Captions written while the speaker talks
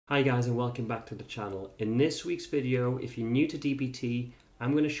Hi guys, and welcome back to the channel. In this week's video, if you're new to DBT,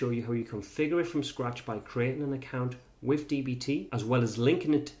 I'm going to show you how you configure it from scratch by creating an account with DBT, as well as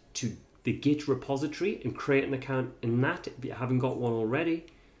linking it to the Git repository and create an account in that if you haven't got one already,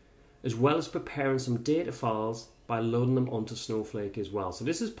 as well as preparing some data files by loading them onto Snowflake as well. So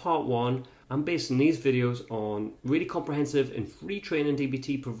this is part one. I'm basing these videos on really comprehensive and free training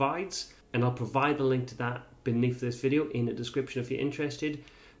DBT provides, and I'll provide the link to that beneath this video in the description if you're interested.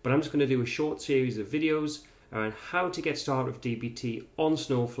 But I'm just going to do a short series of videos around how to get started with DBT on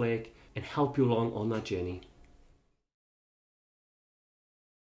Snowflake and help you along on that journey.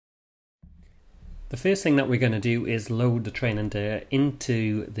 The first thing that we're going to do is load the training data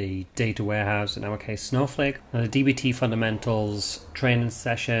into the data warehouse, in our case Snowflake. Now, the DBT Fundamentals training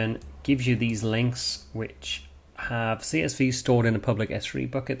session gives you these links which have CSV stored in a public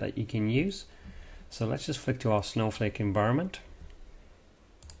S3 bucket that you can use. So let's just flick to our Snowflake environment.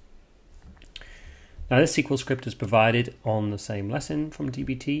 Now this SQL script is provided on the same lesson from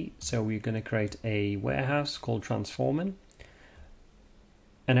DBT, so we're going to create a warehouse called transforming,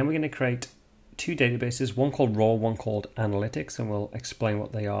 and then we're going to create two databases, one called raw, one called analytics, and we'll explain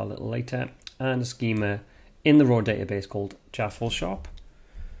what they are a little later, and a schema in the raw database called Jaffle Shop.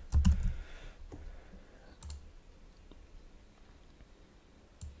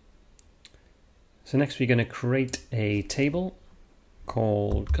 So next we're going to create a table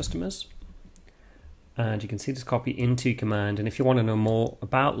called customers. And you can see this copy into command, and if you want to know more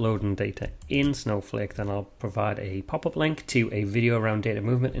about loading data in Snowflake, then I'll provide a pop-up link to a video around data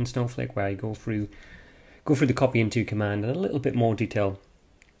movement in Snowflake where I go through the copy into command in a little bit more detail.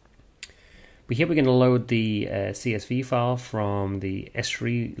 But here we're going to load the CSV file from the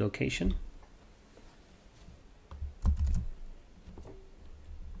S3 location.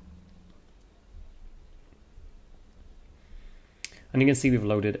 And you can see we've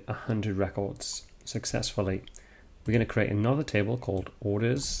loaded 100 records successfully. We're going to create another table called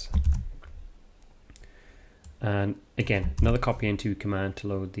orders, and again another copy into command to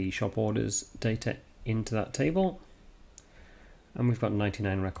load the shop orders data into that table, and we've got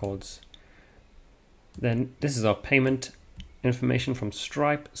 99 records. Then this is our payment information from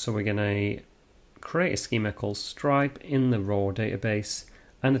Stripe, so we're going to create a schema called Stripe in the raw database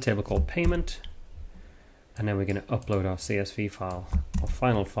and a table called payment, and then we're going to upload our CSV file, our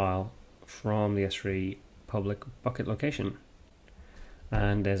final file, from the S3 public bucket location.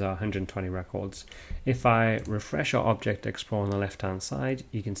 And there's our 120 records. If I refresh our Object Explorer on the left hand side,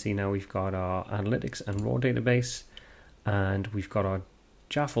 you can see now we've got our analytics and raw database, and we've got our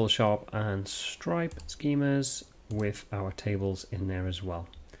Jaffle Shop and Stripe schemas with our tables in there as well.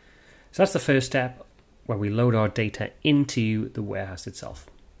 So that's the first step, where we load our data into the warehouse itself.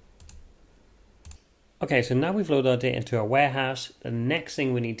 Okay, so now we've loaded our data into our warehouse. The next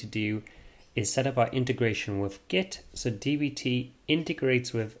thing we need to do is set up our integration with Git. So DBT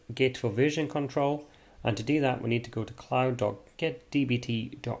integrates with Git for version control, and to do that we need to go to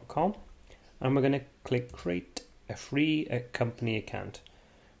cloud.getdbt.com, and we're going to click create a free company account.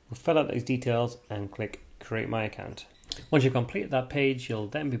 We'll fill out those details and click create my account. Once you've completed that page, you'll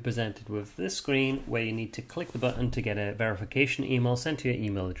then be presented with this screen where you need to click the button to get a verification email sent to your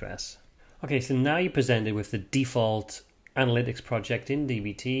email address. Okay, so now you're presented with the default analytics project in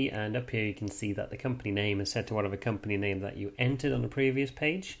DBT, and up here you can see that the company name is set to whatever company name that you entered on the previous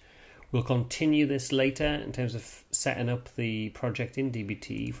page. We'll continue this later in terms of setting up the project in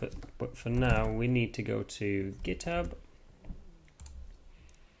DBT, but for now we need to go to GitHub.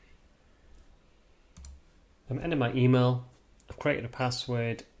 I'm entering my email, I've created a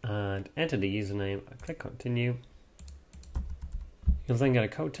password and entered the username. I click continue. You'll then get a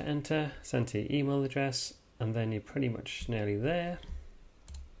code to enter, sent to your email address, and then you're pretty much nearly there.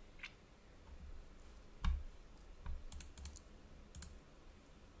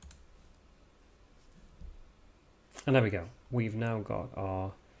 And there we go. We've now got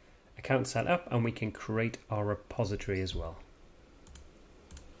our account set up, and we can create our repository as well.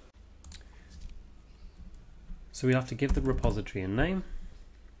 So we have to give the repository a name,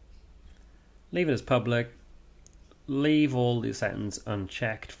 leave it as public, leave all the settings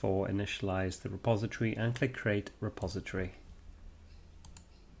unchecked for initialize the repository, and click create repository.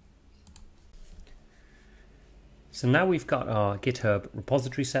 So now we've got our GitHub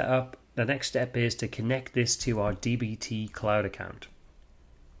repository set up. The next step is to connect this to our DBT Cloud account.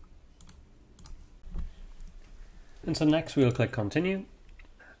 And so next we'll click continue,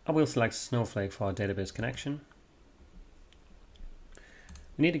 and we'll select Snowflake for our database connection.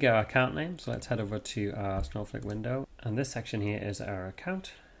 We need to get our account name, so let's head over to our Snowflake window, and this section here is our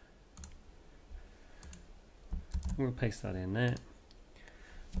account. We'll paste that in there.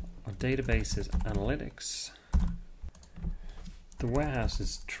 database is analytics. The warehouse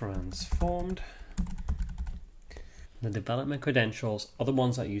is transformed. The development credentials are the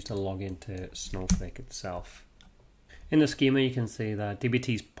ones that I use to log into Snowflake itself. In the schema, you can see that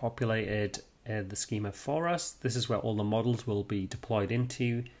dbt's populated the schema for us. This is where all the models will be deployed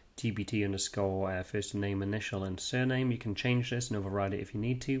into. dbt underscore first name, initial, and surname. You can change this and override it if you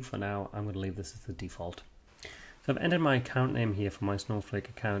need to. For now, I'm going to leave this as the default. So I've entered my account name here for my Snowflake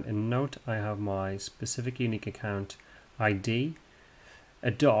account. In note, I have my specific unique account ID,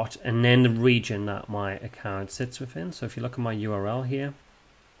 a dot, and then the region that my account sits within. So if you look at my URL here,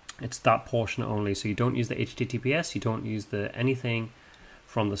 it's that portion only. So you don't use the HTTPS, you don't use the anything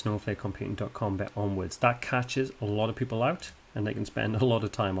from the snowflakecomputing.com bit onwards. That catches a lot of people out, and they can spend a lot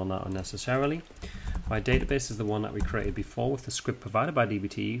of time on that unnecessarily. My database is the one that we created before with the script provided by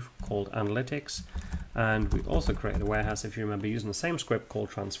dbt called analytics, and we've also created a warehouse, if you remember, using the same script called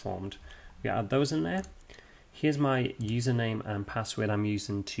transformed. We add those in there. Here's my username and password I'm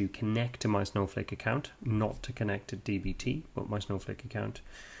using to connect to my Snowflake account, not to connect to dbt, but my Snowflake account.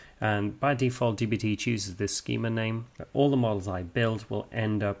 And by default, dbt chooses this schema name. All the models I build will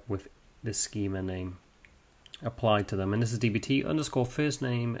end up with this schema name applied to them. And this is dbt underscore first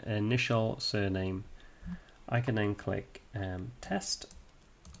name, initial, surname. I can then click test.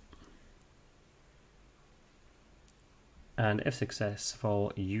 And if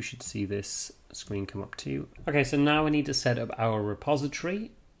successful, you should see this screen come up too. Okay, so now we need to set up our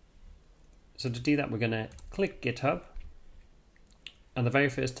repository. So to do that, we're going to click GitHub. And the very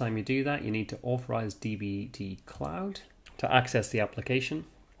first time you do that, you need to authorize dbt cloud to access the application.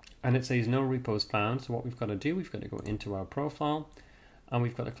 And it says no repos found. So what we've got to do, we've got to go into our profile and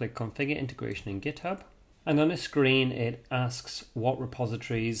we've got to click configure integration in GitHub. And on this screen, it asks what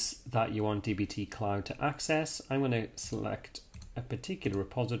repositories that you want dbt cloud to access. I'm going to select a particular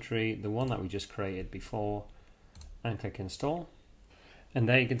repository, the one that we just created before, and click install. And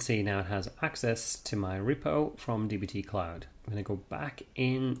there you can see now it has access to my repo from dbt cloud. I'm going to go back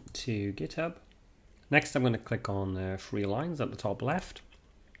into GitHub. Next, I'm going to click on the 3 lines at the top left.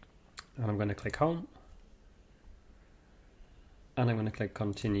 And I'm going to click home. And I'm going to click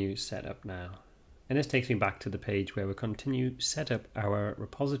continue setup now. And this takes me back to the page where we continue set up our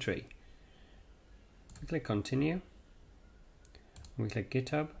repository. We click continue. And we click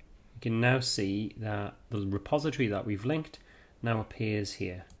GitHub. You can now see that the repository that we've linked now appears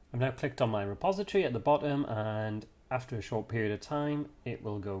here. I've now clicked on my repository at the bottom, and after a short period of time it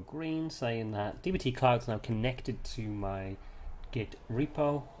will go green saying that dbt cloud is now connected to my Git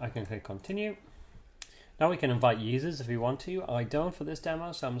repo. I can click continue. Now we can invite users if we want to. I don't for this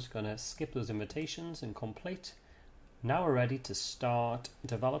demo, so I'm just going to skip those invitations and complete. Now we're ready to start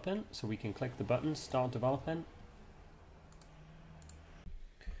developing, so we can click the button start developing.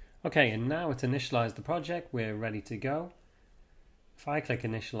 Okay, and now it's initialized the project. We're ready to go. If I click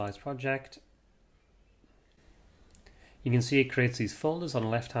initialize project, you can see it creates these folders on the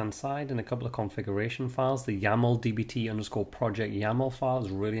left hand side and a couple of configuration files. The YAML dbt underscore project YAML file is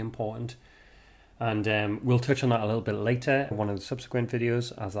really important, and we'll touch on that a little bit later in one of the subsequent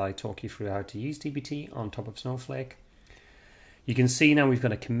videos as I talk you through how to use dbt on top of Snowflake. You can see now we've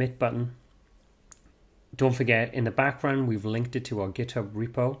got a commit button. Don't forget, in the background we've linked it to our GitHub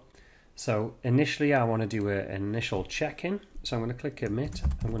repo. So initially I want to do an initial check-in. So I'm going to click commit.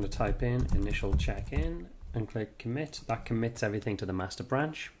 I'm going to type in initial check-in and click commit. That commits everything to the master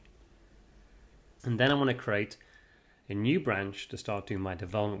branch. And then I want to create a new branch to start doing my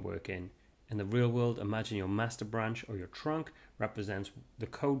development work in. In the real world, imagine your master branch or your trunk represents the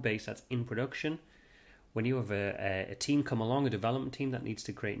code base that's in production. When you have a team come along, a development team that needs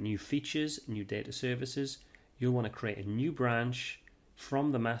to create new features, new data services, you'll want to create a new branch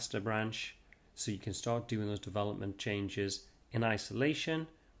from the master branch so you can start doing those development changes in isolation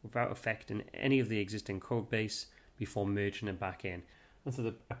without affecting any of the existing code base before merging it back in. And so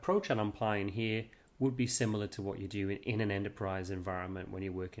the approach that I'm applying here would be similar to what you do in an enterprise environment when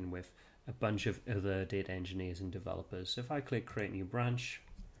you're working with a bunch of other data engineers and developers. So if I click create new branch,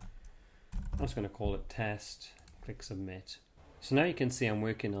 I'm just going to call it test, click submit. So now you can see I'm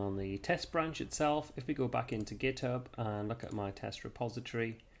working on the test branch itself. If we go back into GitHub and look at my test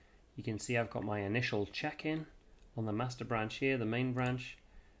repository, you can see I've got my initial check-in on the master branch here, the main branch.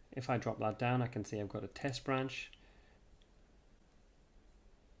 If I drop that down, I can see I've got a test branch.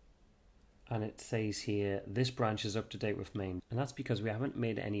 And it says here, this branch is up to date with main. And that's because we haven't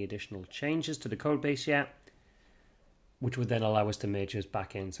made any additional changes to the code base yet, which would then allow us to merge those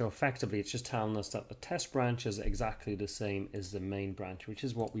back in. So effectively, it's just telling us that the test branch is exactly the same as the main branch, which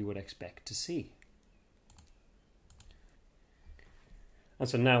is what we would expect to see. And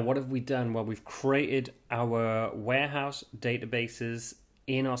so now what have we done? Well, we've created our warehouse databases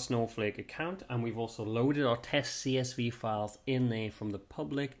in our Snowflake account, and we've also loaded our test CSV files in there from the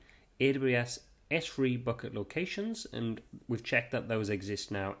public AWS S3 bucket locations, and we've checked that those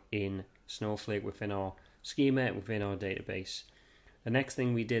exist now in Snowflake within our schema, within our database. The next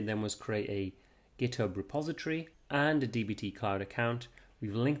thing we did then was create a GitHub repository and a dbt Cloud account.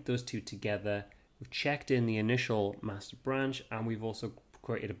 We've linked those two together. We've checked in the initial master branch, and we've also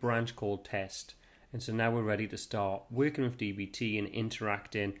created a branch called test. And so now we're ready to start working with dbt and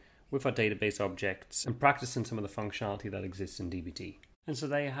interacting with our database objects and practicing some of the functionality that exists in dbt. And so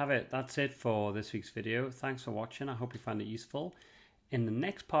there you have it. That's it for this week's video. Thanks for watching. I hope you found it useful. In the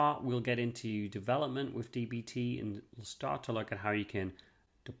next part, we'll get into development with dbt, and we'll start to look at how you can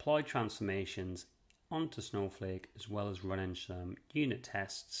deploy transformations onto Snowflake, as well as running some unit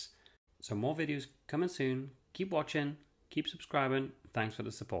tests. So more videos coming soon. Keep watching, keep subscribing. Thanks for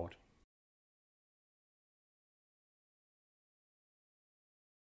the support.